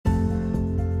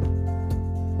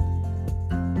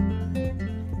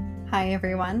Hi,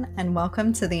 everyone, and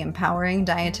welcome to the Empowering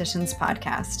Dietitians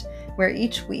podcast, where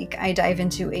each week I dive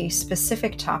into a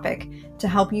specific topic to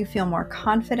help you feel more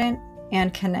confident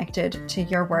and connected to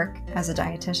your work as a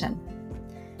dietitian.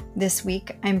 This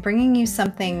week, I'm bringing you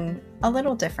something a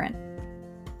little different.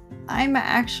 I'm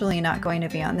actually not going to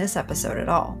be on this episode at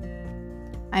all.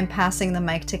 I'm passing the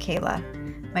mic to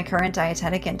Kayla, my current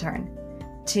dietetic intern,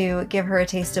 to give her a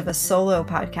taste of a solo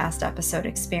podcast episode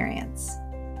experience.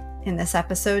 In this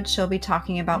episode, she'll be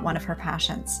talking about one of her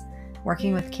passions,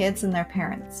 working with kids and their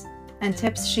parents, and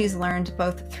tips she's learned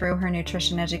both through her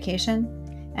nutrition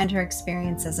education and her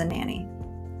experience as a nanny.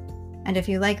 And if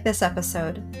you like this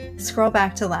episode, scroll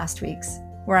back to last week's,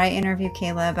 where I interview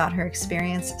Kayla about her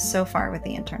experience so far with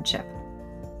the internship.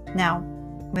 Now,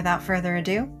 without further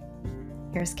ado,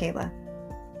 here's Kayla.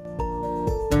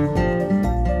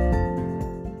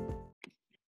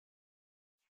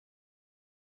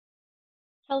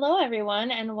 Hello,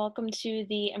 everyone, and welcome to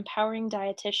the Empowering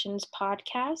Dietitians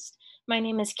podcast. My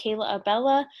name is Kayla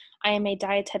Abella. I am a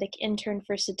dietetic intern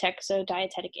for Sodexo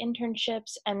Dietetic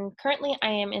Internships, and currently I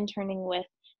am interning with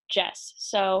Jess.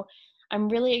 So I'm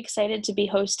really excited to be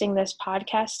hosting this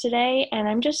podcast today, and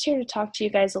I'm just here to talk to you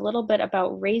guys a little bit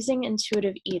about raising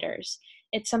intuitive eaters.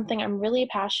 It's something I'm really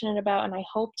passionate about, and I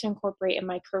hope to incorporate in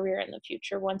my career in the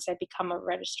future once I become a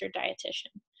registered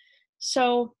dietitian.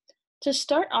 So to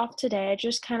start off today, I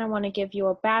just kind of want to give you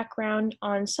a background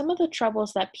on some of the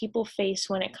troubles that people face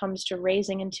when it comes to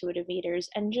raising intuitive eaters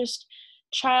and just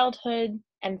childhood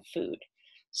and food.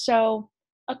 So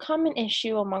a common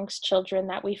issue amongst children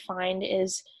that we find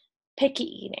is picky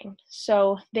eating.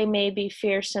 So they may be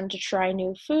fearsome to try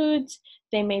new foods.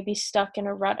 They may be stuck in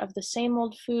a rut of the same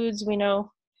old foods. We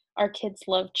know our kids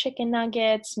love chicken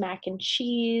nuggets, mac and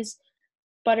cheese,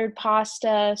 buttered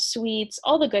pasta, sweets,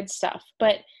 all the good stuff.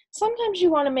 But sometimes you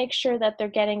want to make sure that they're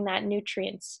getting that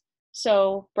nutrients.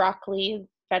 So broccoli,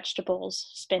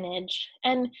 vegetables, spinach,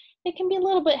 and they can be a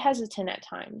little bit hesitant at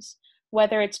times,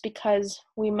 whether it's because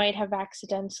we might have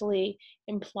accidentally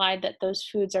implied that those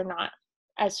foods are not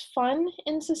as fun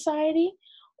in society,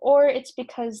 or it's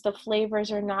because the flavors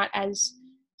are not as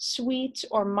sweet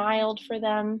or mild for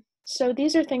them. So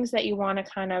these are things that you want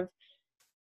to kind of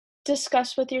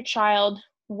discuss with your child,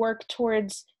 work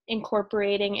towards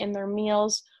incorporating in their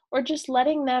meals, or just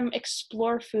letting them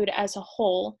explore food as a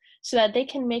whole so that they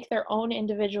can make their own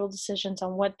individual decisions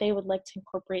on what they would like to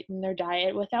incorporate in their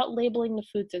diet without labeling the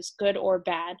foods as good or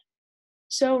bad.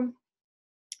 So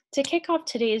to kick off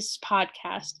today's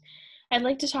podcast, I'd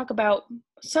like to talk about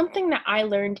something that I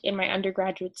learned in my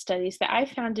undergraduate studies that I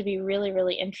found to be really,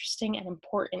 really interesting and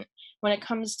important when it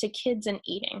comes to kids and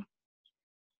eating.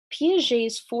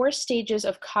 Piaget's 4 stages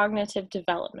of cognitive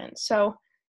development. So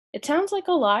it sounds like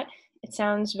a lot. It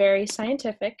sounds very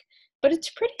scientific, but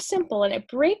it's pretty simple, and it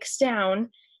breaks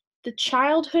down the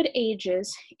childhood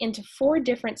ages into 4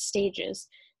 different stages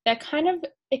that kind of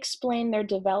explain their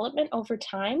development over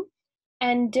time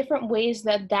and different ways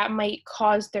that that might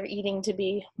cause their eating to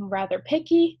be rather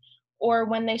picky or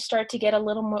when they start to get a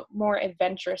little more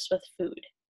adventurous with food.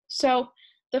 So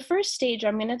the first stage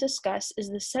I'm going to discuss is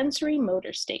the sensory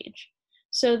motor stage.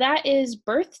 So that is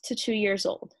birth to 2 years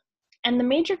old. And the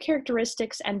major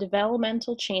characteristics and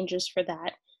developmental changes for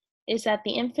that is that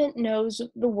the infant knows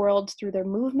the world through their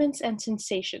movements and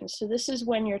sensations. So this is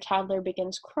when your toddler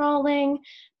begins crawling,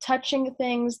 touching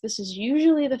things. This is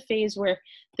usually the phase where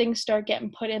things start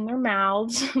getting put in their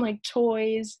mouths, like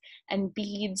toys and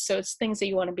beads. So it's things that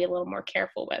you want to be a little more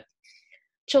careful with.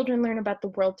 Children learn about the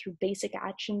world through basic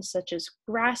actions such as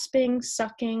grasping,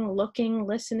 sucking, looking,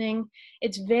 listening.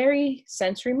 It's very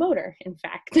sensory motor, in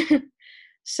fact.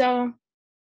 So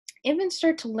infants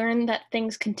start to learn that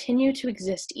things continue to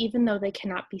exist even though they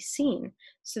cannot be seen.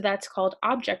 So that's called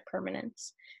object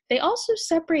permanence. They also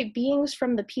separate beings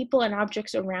from the people and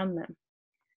objects around them.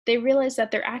 They realize that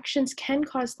their actions can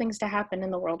cause things to happen in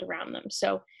the world around them.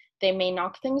 So they may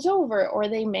knock things over, or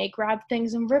they may grab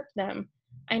things and rip them.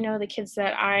 I know the kids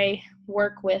that I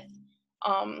work with,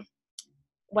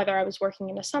 whether I was working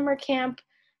in a summer camp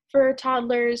for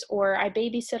toddlers or I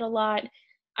babysit a lot,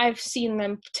 I've seen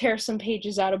them tear some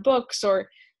pages out of books or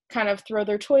kind of throw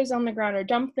their toys on the ground or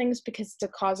dump things because it's a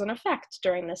cause and effect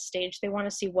during this stage. They want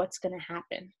to see what's going to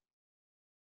happen.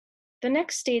 The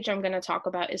next stage I'm going to talk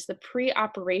about is the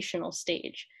pre-operational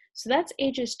stage. So that's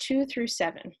ages 2 through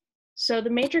 7. So the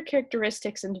major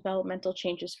characteristics and developmental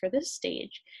changes for this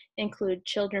stage include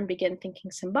children begin thinking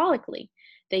symbolically.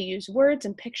 They use words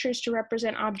and pictures to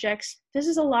represent objects. This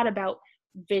is a lot about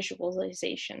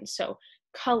visualization. So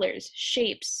colors,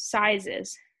 shapes,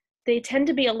 sizes. They tend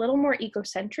to be a little more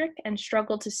egocentric and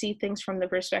struggle to see things from the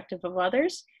perspective of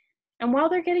others. And while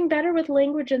they're getting better with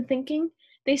language and thinking,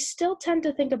 they still tend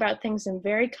to think about things in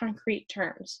very concrete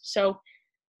terms. So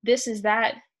this is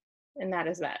that, and that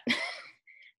is that.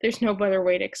 There's no better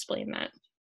way to explain that.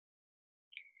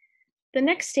 The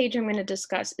next stage I'm going to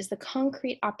discuss is the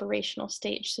concrete operational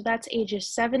stage. So that's ages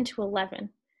 7 to 11.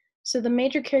 So the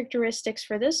major characteristics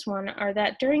for this one are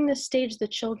that during this stage, the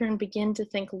children begin to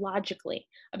think logically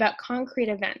about concrete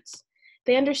events.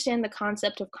 They understand the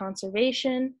concept of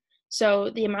conservation. So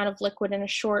the amount of liquid in a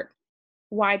short,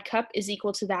 wide cup is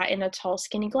equal to that in a tall,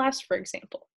 skinny glass, for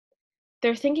example.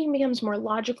 Their thinking becomes more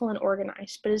logical and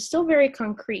organized, but is still very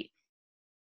concrete.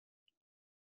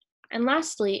 And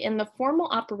lastly, in the formal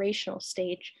operational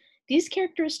stage, these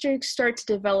characteristics start to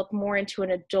develop more into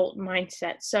an adult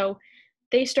mindset. So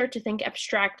they start to think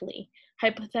abstractly,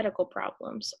 hypothetical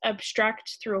problems,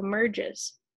 abstract through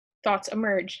thoughts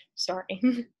emerge.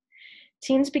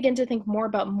 Teens begin to think more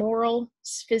about moral,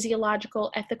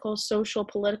 physiological, ethical, social,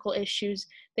 political issues.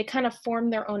 They kind of form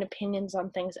their own opinions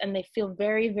on things, and they feel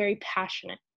very, very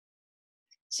passionate.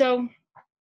 So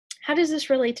how does this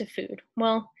relate to food?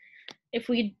 Well, if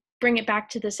we bring it back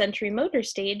to the sensory motor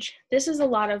stage, this is a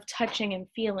lot of touching and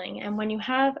feeling. And when you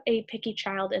have a picky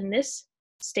child in this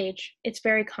stage, it's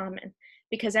very common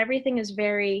because everything is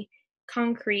very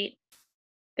concrete.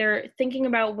 They're thinking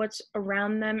about what's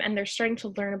around them and they're starting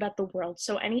to learn about the world.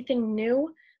 So anything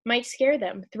new might scare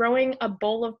them. Throwing a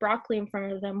bowl of broccoli in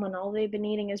front of them when all they've been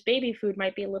eating is baby food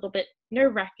might be a little bit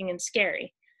nerve-wracking and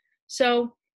scary.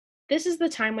 So this is the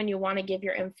time when you want to give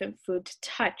your infant food to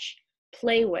touch,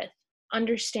 play with,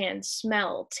 understand,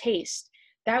 smell, taste.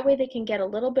 That way they can get a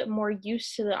little bit more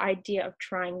used to the idea of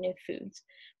trying new foods.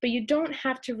 But you don't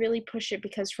have to really push it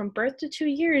because from birth to 2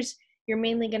 years, you're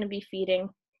mainly going to be feeding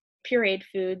pureed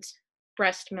foods,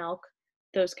 breast milk,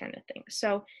 those kind of things.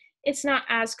 So it's not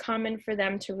as common for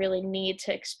them to really need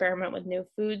to experiment with new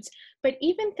foods. But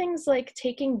even things like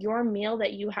taking your meal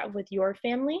that you have with your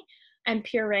family and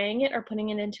pureeing it or putting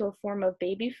it into a form of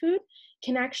baby food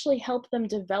can actually help them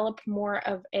develop more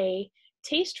of a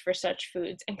taste for such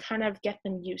foods and kind of get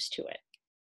them used to it.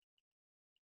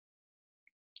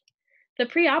 The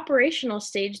pre-operational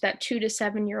stage, that 2 to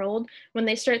 7-year-old, when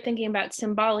they start thinking about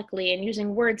symbolically and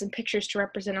using words and pictures to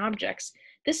represent objects,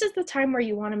 this is the time where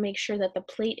you want to make sure that the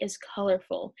plate is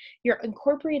colorful. You're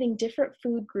incorporating different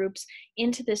food groups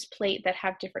into this plate that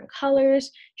have different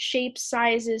colors, shapes,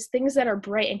 sizes, things that are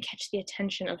bright and catch the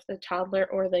attention of the toddler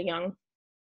or the young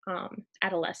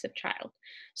adolescent child.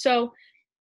 So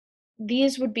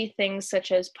these would be things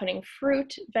such as putting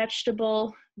fruit,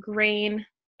 vegetable, grain,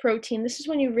 protein. This is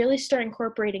when you really start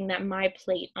incorporating that my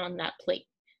plate on that plate.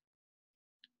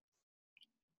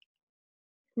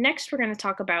 Next, we're going to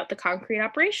talk about the concrete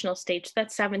operational stage,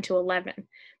 that's 7 to 11.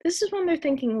 This is when they're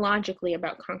thinking logically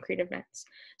about concrete events.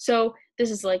 So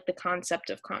this is like the concept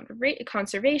of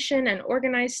conservation and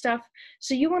organized stuff.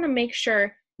 So you want to make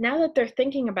sure now that they're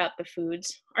thinking about the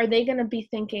foods, are they going to be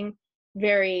thinking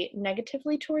very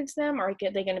negatively towards them? Are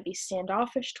they going to be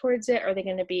standoffish towards it? Are they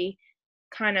going to be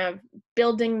kind of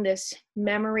building this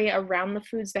memory around the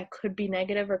foods that could be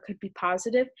negative or could be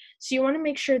positive? So you want to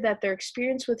make sure that their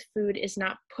experience with food is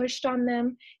not pushed on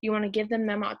them. You want to give them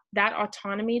that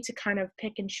autonomy to kind of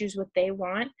pick and choose what they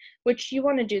want, which you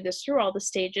want to do this through all the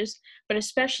stages, but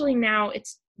especially now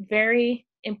it's very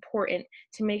important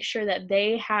to make sure that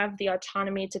they have the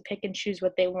autonomy to pick and choose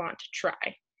what they want to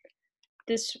try.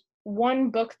 This one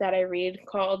book that I read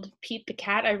called Pete the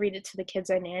Cat, I read it to the kids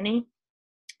I nanny.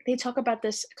 They talk about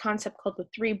this concept called the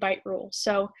 3-bite rule.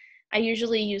 So I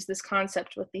usually use this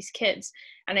concept with these kids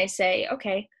and I say,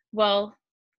 okay, well,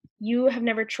 you have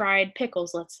never tried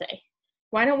pickles, let's say.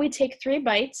 Why don't we take 3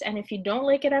 bites? And if you don't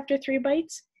like it after 3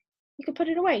 bites, you can put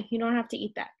it away. You don't have to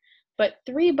eat that. But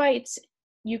 3 bites,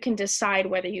 you can decide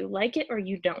whether you like it or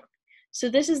you don't. So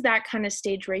this is that kind of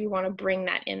stage where you want to bring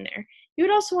that in there. You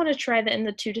would also want to try that in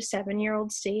the 2 to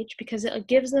 7-year-old stage because it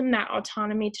gives them that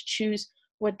autonomy to choose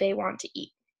what they want to eat.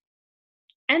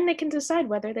 And they can decide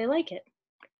whether they like it.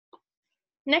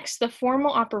 Next, the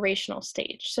formal operational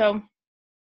stage. So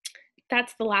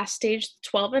that's the last stage,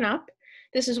 12 and up.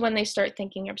 This is when they start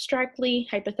thinking abstractly,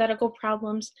 hypothetical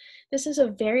problems. This is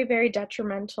a very, very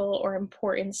detrimental or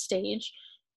important stage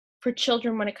for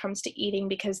children when it comes to eating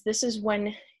because this is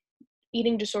when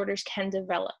eating disorders can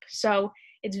develop. So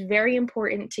it's very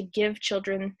important to give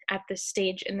children at this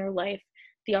stage in their life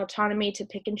the autonomy to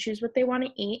pick and choose what they want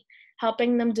to eat,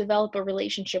 helping them develop a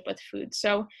relationship with food.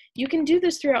 So you can do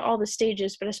this throughout all the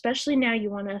stages, but especially now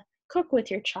you want to cook with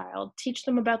your child, teach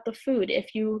them about the food.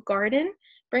 If you garden,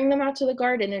 bring them out to the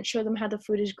garden and show them how the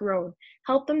food is grown.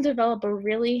 Help them develop a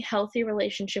really healthy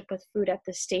relationship with food at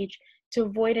this stage to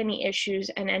avoid any issues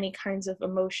and any kinds of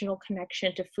emotional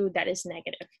connection to food that is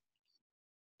negative.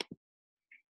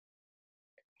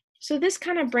 So this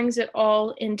kind of brings it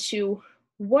all into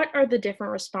what are the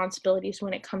different responsibilities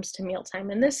when it comes to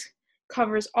mealtime. And this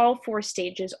covers all 4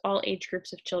 stages, all age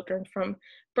groups of children from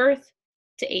birth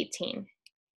to 18.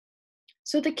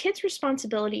 So the kid's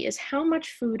responsibility is how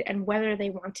much food and whether they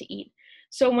want to eat.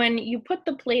 So when you put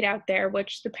the plate out there,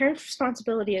 which the parent's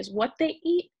responsibility is what they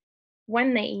eat,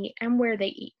 when they eat, and where they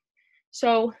eat.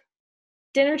 So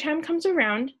dinner time comes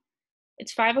around,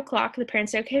 it's 5 o'clock, the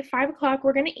parents say, okay, 5 o'clock,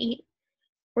 we're gonna eat.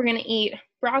 We're gonna eat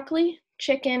broccoli,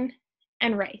 chicken,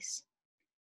 and rice.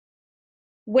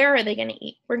 Where are they gonna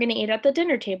eat? We're gonna eat at the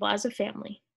dinner table as a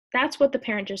family. That's what the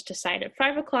parent just decided.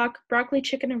 5 o'clock, broccoli,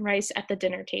 chicken, and rice at the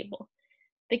dinner table.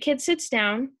 The kid sits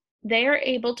down, they are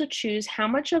able to choose how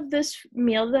much of this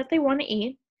meal that they wanna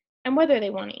eat and whether they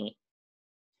wanna eat.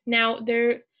 Now,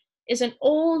 there is an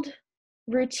old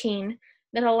routine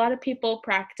that a lot of people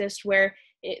practiced where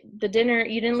you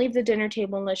didn't leave the dinner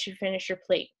table unless you finish your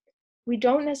plate. We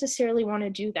don't necessarily want to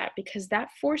do that because that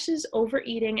forces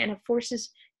overeating and it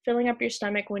forces filling up your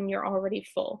stomach when you're already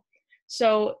full.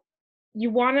 So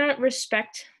you want to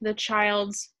respect the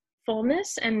child's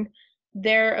fullness and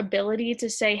their ability to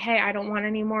say, hey, I don't want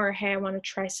any more, or hey, I want to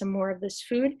try some more of this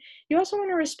food. You also want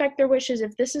to respect their wishes.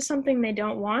 If this is something they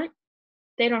don't want,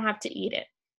 they don't have to eat it.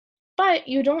 But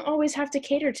you don't always have to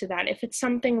cater to that. If it's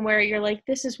something where you're like,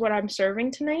 this is what I'm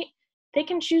serving tonight, they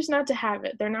can choose not to have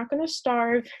it. They're not going to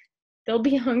starve. They'll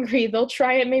be hungry. They'll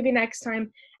try it maybe next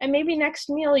time. And maybe next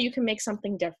meal you can make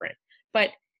something different. But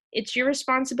it's your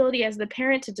responsibility as the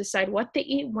parent to decide what they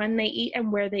eat, when they eat,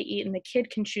 and where they eat. And the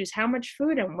kid can choose how much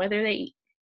food and whether they eat.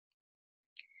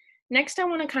 Next, I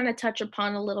want to kind of touch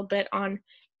upon a little bit on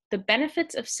the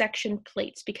benefits of section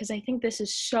plates, because I think this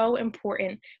is so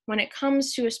important when it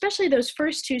comes to especially those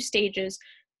first 2 stages,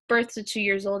 birth to 2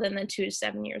 years old and then 2 to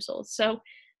 7 years old. So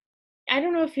I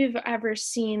don't know if you've ever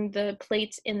seen the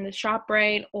plates in the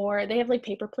ShopRite, or they have like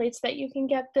paper plates that you can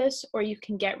get this, or you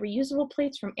can get reusable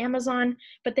plates from Amazon,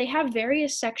 but they have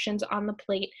various sections on the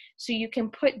plate so you can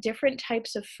put different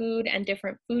types of food and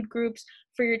different food groups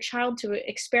for your child to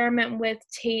experiment with,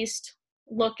 taste,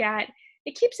 look at.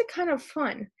 It keeps it kind of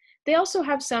fun. They also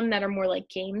have some that are more like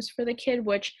games for the kid,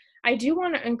 which I do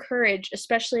want to encourage,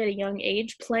 especially at a young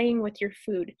age, playing with your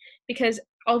food, because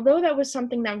although that was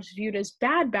something that was viewed as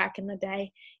bad back in the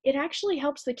day, it actually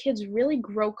helps the kids really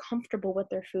grow comfortable with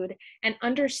their food and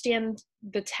understand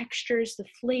the textures, the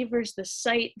flavors, the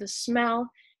sight, the smell,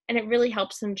 and it really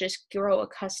helps them just grow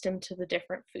accustomed to the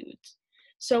different foods.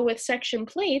 So with section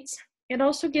plates, it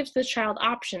also gives the child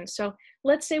options. So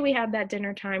let's say we have that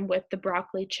dinner time with the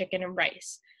broccoli, chicken, and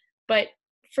rice, but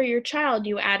for your child,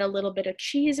 you add a little bit of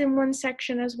cheese in one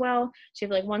section as well. So you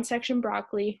have like one section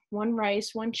broccoli, one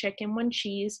rice, one chicken, one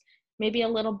cheese, maybe a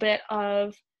little bit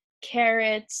of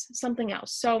carrots, something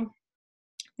else. So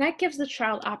that gives the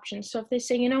child options. So if they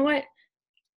say, you know what,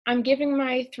 I'm giving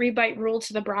my 3-bite rule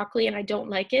to the broccoli and I don't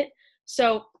like it.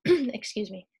 So, excuse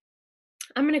me,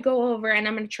 I'm going to go over and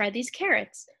I'm going to try these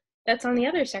carrots. That's on the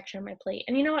other section of my plate.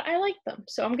 And you know what, I like them.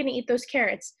 So I'm going to eat those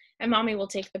carrots and mommy will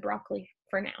take the broccoli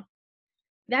for now.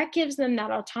 That gives them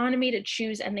that autonomy to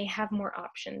choose and they have more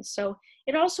options. So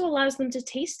it also allows them to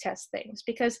taste test things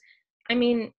because, I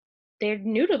mean, they're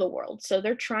new to the world, so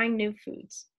they're trying new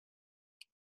foods.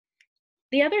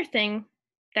 The other thing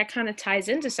that kind of ties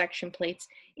into section plates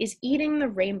is eating the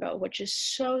rainbow, which is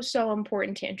so, so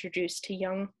important to introduce to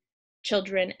young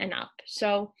children and up.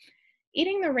 So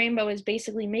eating the rainbow is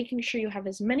basically making sure you have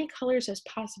as many colors as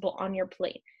possible on your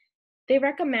plate. They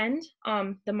recommend,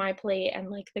 the MyPlate and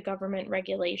like the government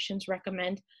regulations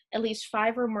recommend at least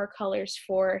 5 or more colors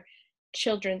for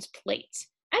children's plates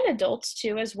and adults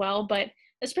too as well. But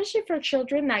especially for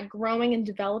children that growing and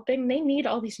developing, they need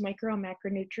all these micro and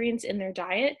macronutrients in their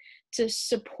diet to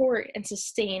support and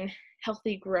sustain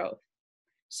healthy growth.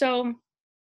 So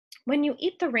when you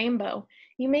eat the rainbow,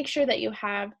 you make sure that you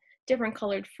have different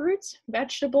colored fruits,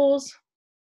 vegetables,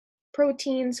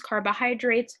 proteins,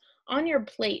 carbohydrates on your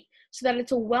plate, so that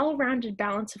it's a well-rounded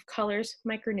balance of colors,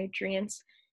 micronutrients,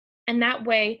 and that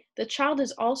way the child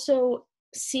is also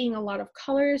seeing a lot of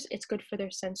colors. It's good for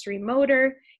their sensory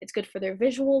motor, it's good for their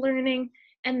visual learning,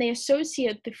 and they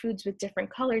associate the foods with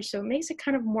different colors, so it makes it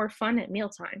kind of more fun at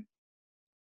mealtime.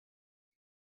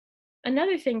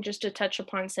 Another thing just to touch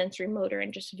upon sensory motor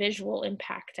and just visual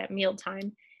impact at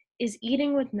mealtime is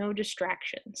eating with no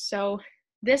distractions. So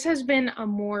this has been a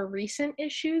more recent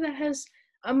issue that has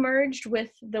emerged with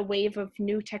the wave of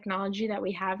new technology that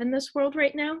we have in this world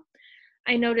right now.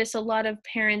 I notice a lot of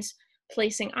parents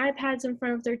placing iPads in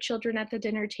front of their children at the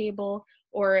dinner table,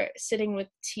 or sitting with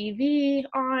TV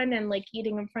on and like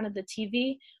eating in front of the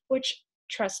TV, which,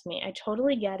 trust me, I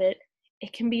totally get it.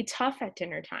 It can be tough at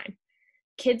dinner time.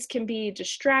 Kids can be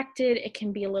distracted. It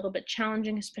can be a little bit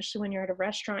challenging, especially when you're at a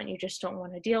restaurant. You just don't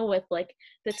want to deal with like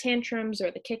the tantrums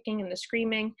or the kicking and the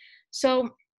screaming. So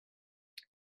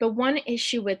the one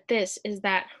issue with this is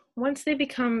that once they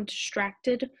become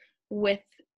distracted with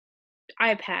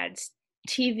iPads,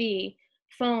 TV,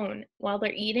 phone while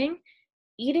they're eating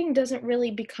doesn't really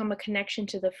become a connection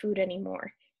to the food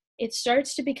anymore. It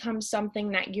starts to become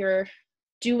something that you're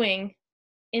doing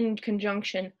in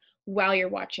conjunction while you're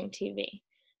watching TV.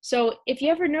 So if you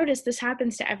ever notice, this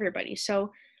happens to everybody.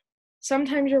 So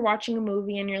sometimes you're watching a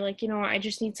movie and you're like, you know, I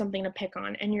just need something to pick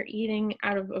on, and you're eating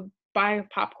out of a bag of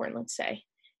popcorn, let's say.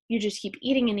 You just keep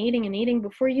eating and eating and eating.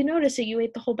 Before you notice it, you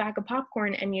ate the whole bag of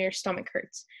popcorn and your stomach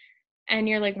hurts. And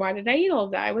you're like, why did I eat all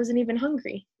of that? I wasn't even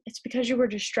hungry. It's because you were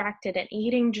distracted, and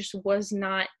eating just was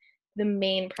not the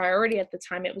main priority at the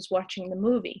time. It was watching the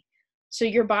movie. So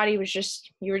your body was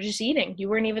you were just eating. You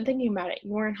weren't even thinking about it. You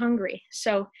weren't hungry.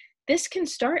 So this can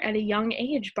start at a young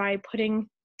age by putting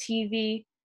TV,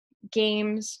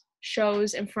 games,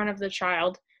 shows in front of the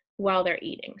child while they're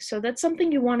eating. So that's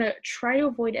something you want to try to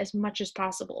avoid as much as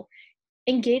possible.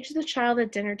 Engage the child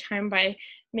at dinner time by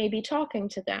maybe talking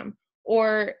to them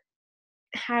or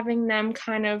having them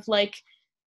kind of like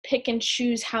pick and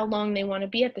choose how long they want to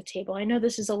be at the table. I know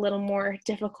this is a little more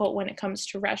difficult when it comes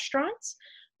to restaurants,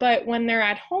 but when they're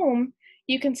at home,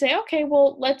 you can say, okay,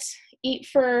 well, let's eat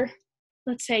for,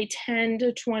 let's say 10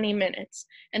 to 20 minutes,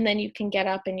 and then you can get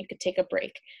up and you could take a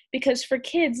break. Because for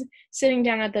kids, sitting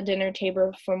down at the dinner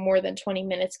table for more than 20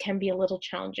 minutes can be a little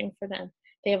challenging for them.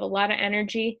 They have a lot of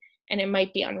energy, and it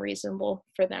might be unreasonable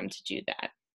for them to do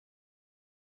that.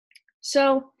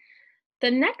 So the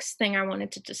next thing I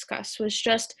wanted to discuss was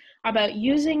just about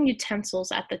using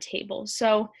utensils at the table.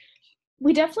 So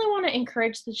we definitely want to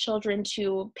encourage the children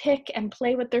to pick and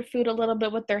play with their food a little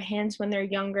bit with their hands when they're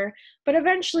younger, but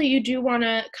eventually you do want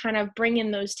to kind of bring in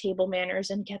those table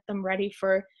manners and get them ready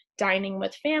for dining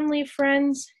with family,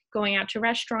 friends, going out to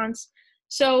restaurants.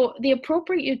 So the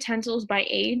appropriate utensils by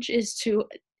age is to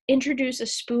introduce a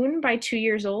spoon by 2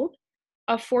 years old,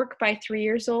 a fork by 3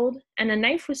 years old, and a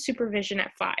knife with supervision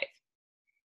at 5.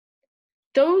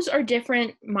 Those are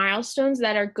different milestones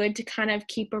that are good to kind of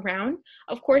keep around.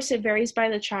 Of course, it varies by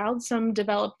the child. Some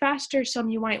develop faster, some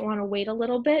you might want to wait a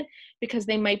little bit because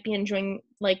they might be enjoying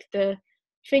like the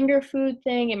finger food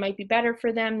thing. It might be better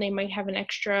for them. They might have an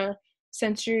extra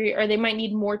sensory, or they might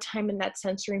need more time in that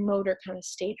sensory motor kind of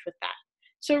stage with that.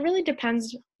 So it really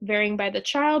depends, varying by the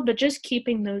child, but just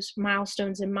keeping those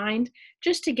milestones in mind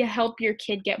just to help your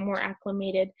kid get more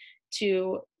acclimated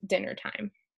to dinner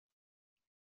time.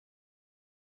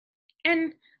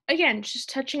 And again, just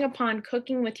touching upon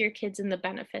cooking with your kids and the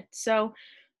benefits. So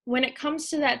when it comes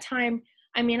to that time,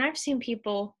 I mean, I've seen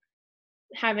people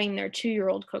having their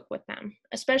 2-year-old cook with them,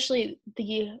 especially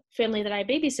the family that I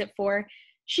babysit for.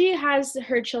 She has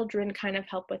her children kind of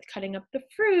help with cutting up the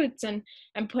fruits and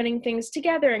putting things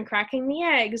together and cracking the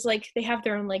eggs. Like they have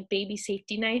their own like baby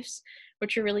safety knives,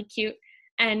 which are really cute.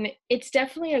 And it's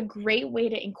definitely a great way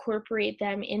to incorporate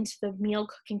them into the meal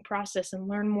cooking process and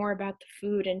learn more about the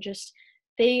food, and just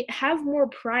they have more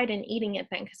pride in eating it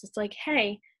then, because it's like,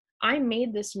 hey, I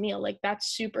made this meal. Like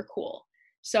that's super cool.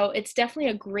 So it's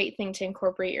definitely a great thing to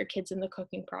incorporate your kids in the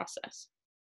cooking process.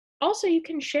 Also, you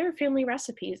can share family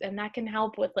recipes, and that can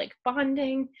help with like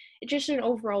bonding. It's just an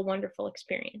overall wonderful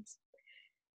experience.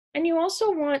 And you also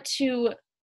want to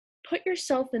put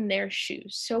yourself in their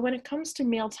shoes. So when it comes to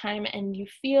mealtime and you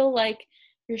feel like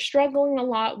you're struggling a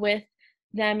lot with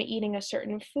them eating a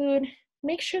certain food,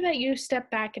 make sure that you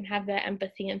step back and have that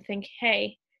empathy and think,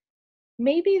 hey,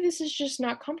 maybe this is just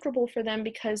not comfortable for them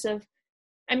because of,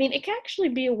 I mean, it can actually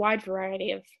be a wide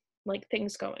variety of like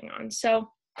things going on.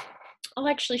 So I'll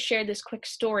actually share this quick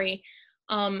story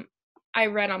I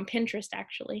read on Pinterest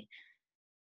actually.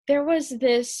 There was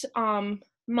this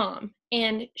mom,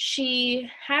 and she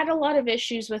had a lot of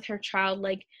issues with her child,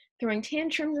 like throwing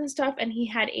tantrums and stuff, and he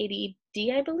had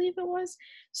ADD, I believe it was.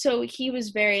 So he was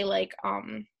very like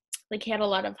he had a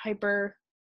lot of hyper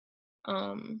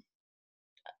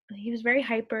he was very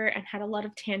hyper and had a lot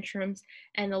of tantrums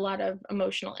and a lot of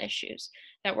emotional issues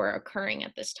that were occurring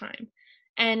at this time.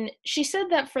 And she said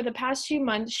that for the past few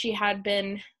months, she had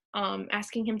been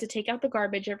asking him to take out the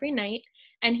garbage every night,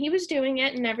 and he was doing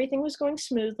it and everything was going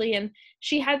smoothly. And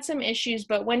she had some issues,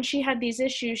 but when she had these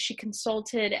issues, she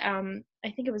consulted,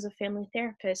 I think it was a family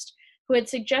therapist who had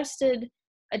suggested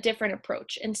a different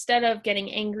approach. Instead of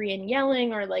getting angry and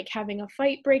yelling or like having a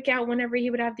fight break out whenever he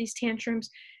would have these tantrums,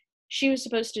 she was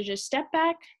supposed to just step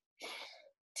back,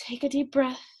 take a deep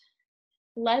breath,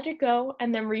 let it go,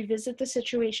 and then revisit the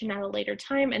situation at a later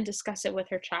time and discuss it with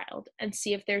her child and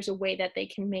see if there's a way that they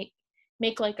can make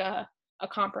like a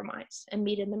compromise and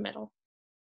meet in the middle.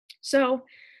 So,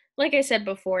 like I said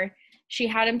before, she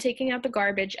had him taking out the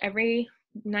garbage every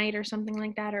night or something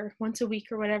like that, or once a week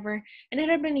or whatever, and it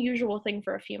had been a usual thing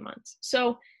for a few months.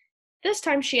 So this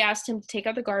time she asked him to take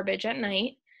out the garbage at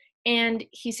night, and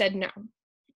he said no.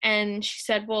 And she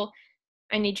said, well,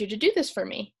 I need you to do this for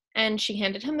me. And she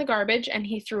handed him the garbage, and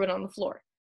he threw it on the floor.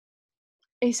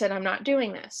 He said, I'm not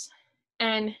doing this.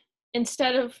 And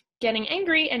instead of getting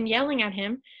angry and yelling at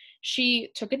him, she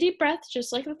took a deep breath,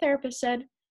 just like the therapist said,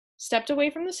 stepped away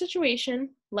from the situation,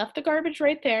 left the garbage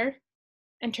right there,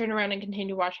 and turned around and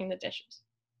continued washing the dishes.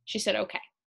 She said, okay.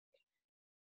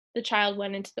 The child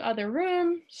went into the other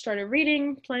room, started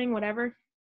reading, playing, whatever.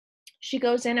 She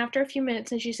goes in after a few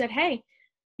minutes and she said, hey,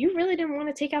 you really didn't want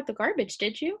to take out the garbage,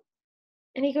 did you?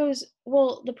 And he goes,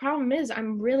 well, the problem is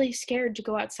I'm really scared to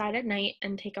go outside at night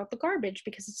and take out the garbage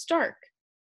because it's dark.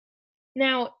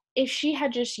 Now, if she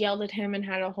had just yelled at him and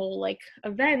had a whole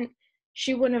event,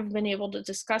 she wouldn't have been able to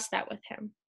discuss that with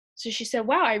him. So she said,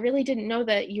 wow, I really didn't know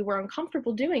that you were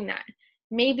uncomfortable doing that.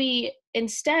 Maybe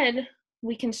instead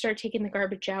we can start taking the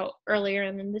garbage out earlier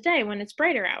in the day when it's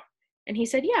brighter out. And he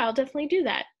said, yeah, I'll definitely do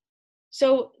that.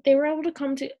 So they were able to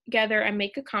come together and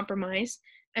make a compromise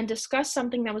and discuss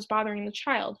something that was bothering the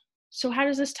child. So how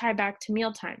does this tie back to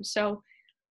mealtime? So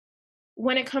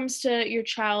when it comes to your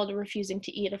child refusing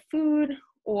to eat a food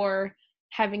or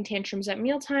having tantrums at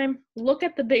mealtime, look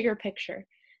at the bigger picture.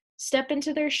 Step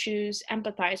into their shoes,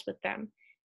 empathize with them.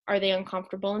 Are they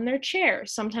uncomfortable in their chair?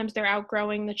 Sometimes they're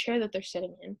outgrowing the chair that they're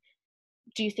sitting in.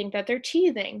 Do you think that they're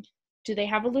teething? Do they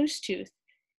have a loose tooth?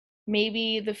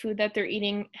 Maybe the food that they're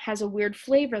eating has a weird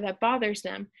flavor that bothers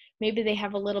them. Maybe they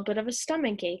have a little bit of a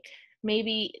stomach ache.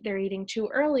 Maybe they're eating too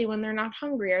early when they're not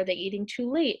hungry. Are they eating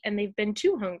too late and they've been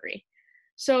too hungry?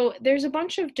 So there's a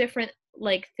bunch of different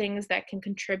things that can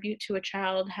contribute to a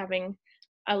child having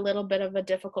a little bit of a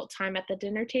difficult time at the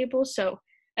dinner table. So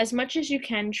as much as you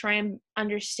can, try and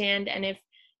understand. And if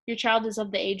your child is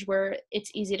of the age where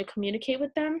it's easy to communicate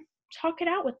with them, talk it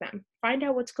out with them. Find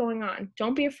out what's going on.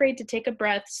 Don't be afraid to take a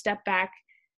breath, step back,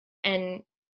 and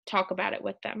talk about it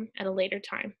with them at a later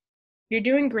time. You're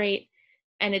doing great,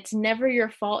 and it's never your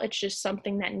fault. It's just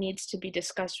something that needs to be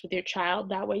discussed with your child.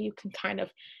 That way you can kind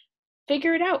of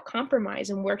figure it out, compromise,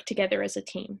 and work together as a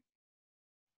team.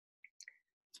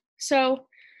 So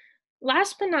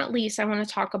last but not least, I want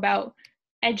to talk about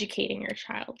educating your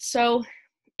child. So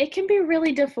it can be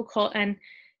really difficult, and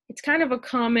it's kind of a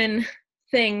common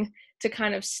thing to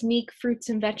kind of sneak fruits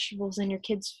and vegetables in your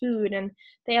kids' food. And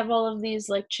they have all of these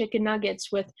chicken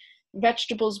nuggets with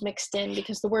vegetables mixed in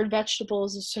because the word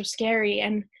vegetables is so scary.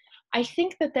 And I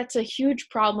think that that's a huge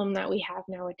problem that we have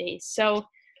nowadays. So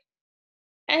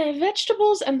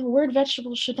vegetables and the word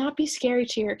vegetables should not be scary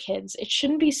to your kids. It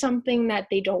shouldn't be something that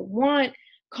they don't want.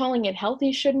 Calling it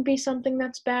healthy shouldn't be something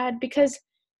that's bad, because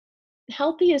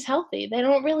healthy is healthy. They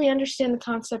don't really understand the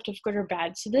concept of good or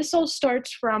bad. So this all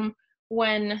starts from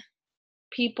when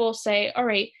people say, all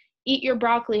right, eat your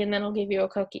broccoli and then I'll give you a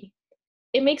cookie.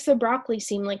 It makes the broccoli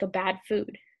seem like a bad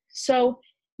food. So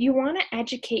you want to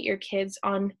educate your kids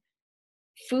on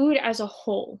food as a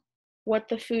whole, what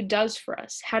the food does for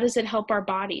us. How does it help our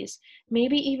bodies?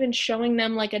 Maybe even showing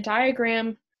them a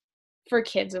diagram, for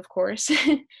kids, of course,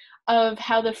 of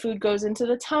how the food goes into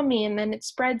the tummy and then it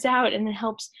spreads out and it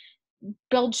helps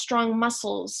build strong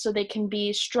muscles so they can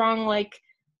be strong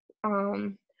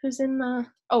who's in the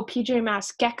PJ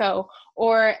Masks, Gecko,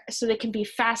 or so they can be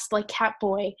fast like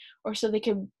Catboy, or so they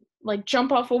can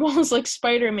jump off of walls like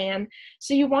Spider-Man.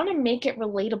 So you want to make it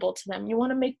relatable to them. You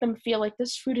want to make them feel like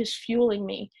this food is fueling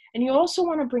me. And you also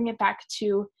want to bring it back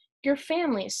to your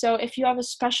family. So if you have a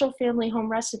special family home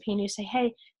recipe and you say,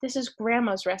 hey, this is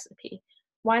grandma's recipe,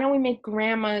 why don't we make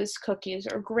grandma's cookies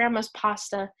or grandma's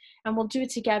pasta and we'll do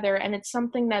it together, and it's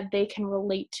something that they can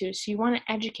relate to. So you want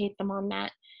to educate them on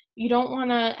that. You don't want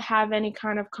to have any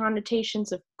kind of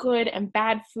connotations of good and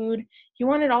bad food. You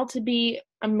want it all to be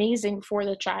amazing for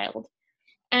the child.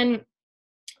 And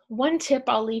one tip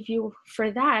I'll leave you for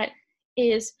that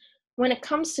is, when it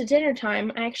comes to dinner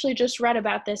time, I actually just read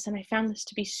about this and I found this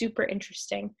to be super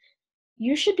interesting.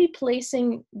 You should be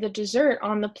placing the dessert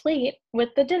on the plate with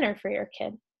the dinner for your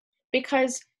kid.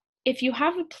 Because if you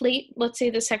have a plate, let's say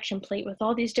the section plate with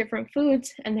all these different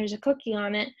foods and there's a cookie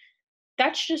on it,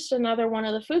 that's just another one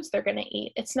of the foods they're going to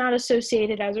eat. It's not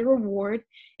associated as a reward.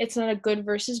 It's not a good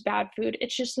versus bad food.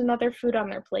 It's just another food on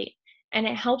their plate. And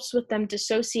it helps with them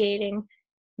dissociating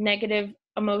negative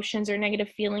emotions or negative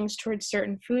feelings towards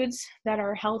certain foods that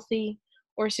are healthy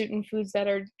or certain foods that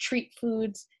are treat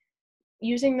foods.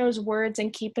 Using those words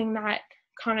and keeping that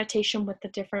connotation with the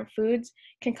different foods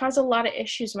can cause a lot of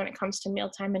issues when it comes to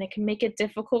mealtime, and it can make it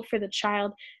difficult for the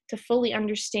child to fully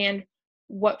understand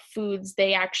what foods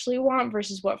they actually want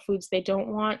versus what foods they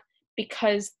don't want,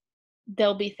 because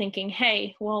they'll be thinking,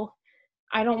 hey, well,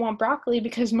 I don't want broccoli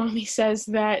because mommy says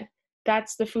that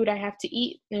that's the food I have to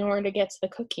eat in order to get to the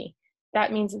cookie.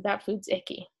 That means that food's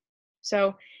icky. So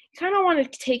you kind of want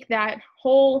to take that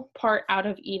whole part out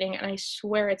of eating, and I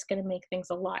swear it's going to make things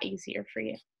a lot easier for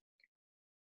you.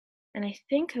 And I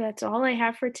think that's all I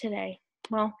have for today.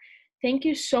 Well, thank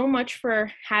you so much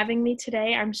for having me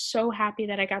today. I'm so happy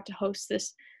that I got to host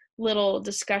this little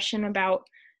discussion about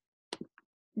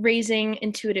raising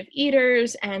intuitive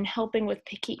eaters and helping with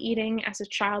picky eating as a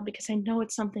child, because I know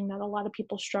it's something that a lot of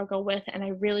people struggle with, and I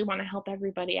really want to help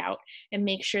everybody out and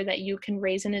make sure that you can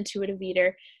raise an intuitive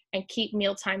eater and keep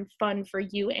mealtime fun for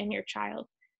you and your child.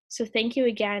 So thank you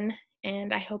again,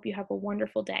 and I hope you have a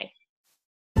wonderful day.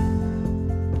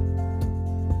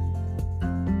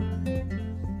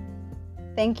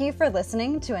 Thank you for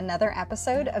listening to another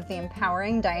episode of the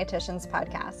Empowering Dietitians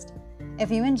podcast. If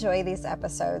you enjoy these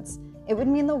episodes, it would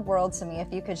mean the world to me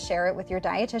if you could share it with your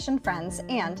dietitian friends,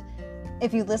 and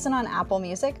if you listen on Apple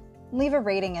Music, leave a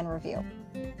rating and review.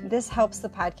 This helps the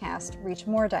podcast reach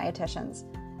more dietitians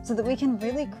so that we can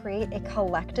really create a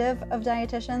collective of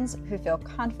dietitians who feel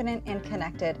confident and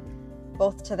connected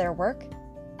both to their work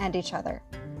and each other.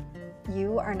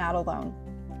 You are not alone.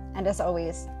 And as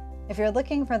always, if you're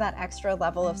looking for that extra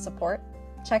level of support,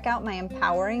 check out my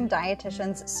Empowering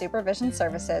Dietitians Supervision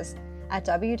Services at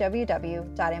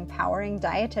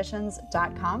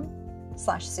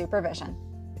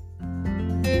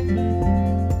www.empoweringdietitians.com/supervision.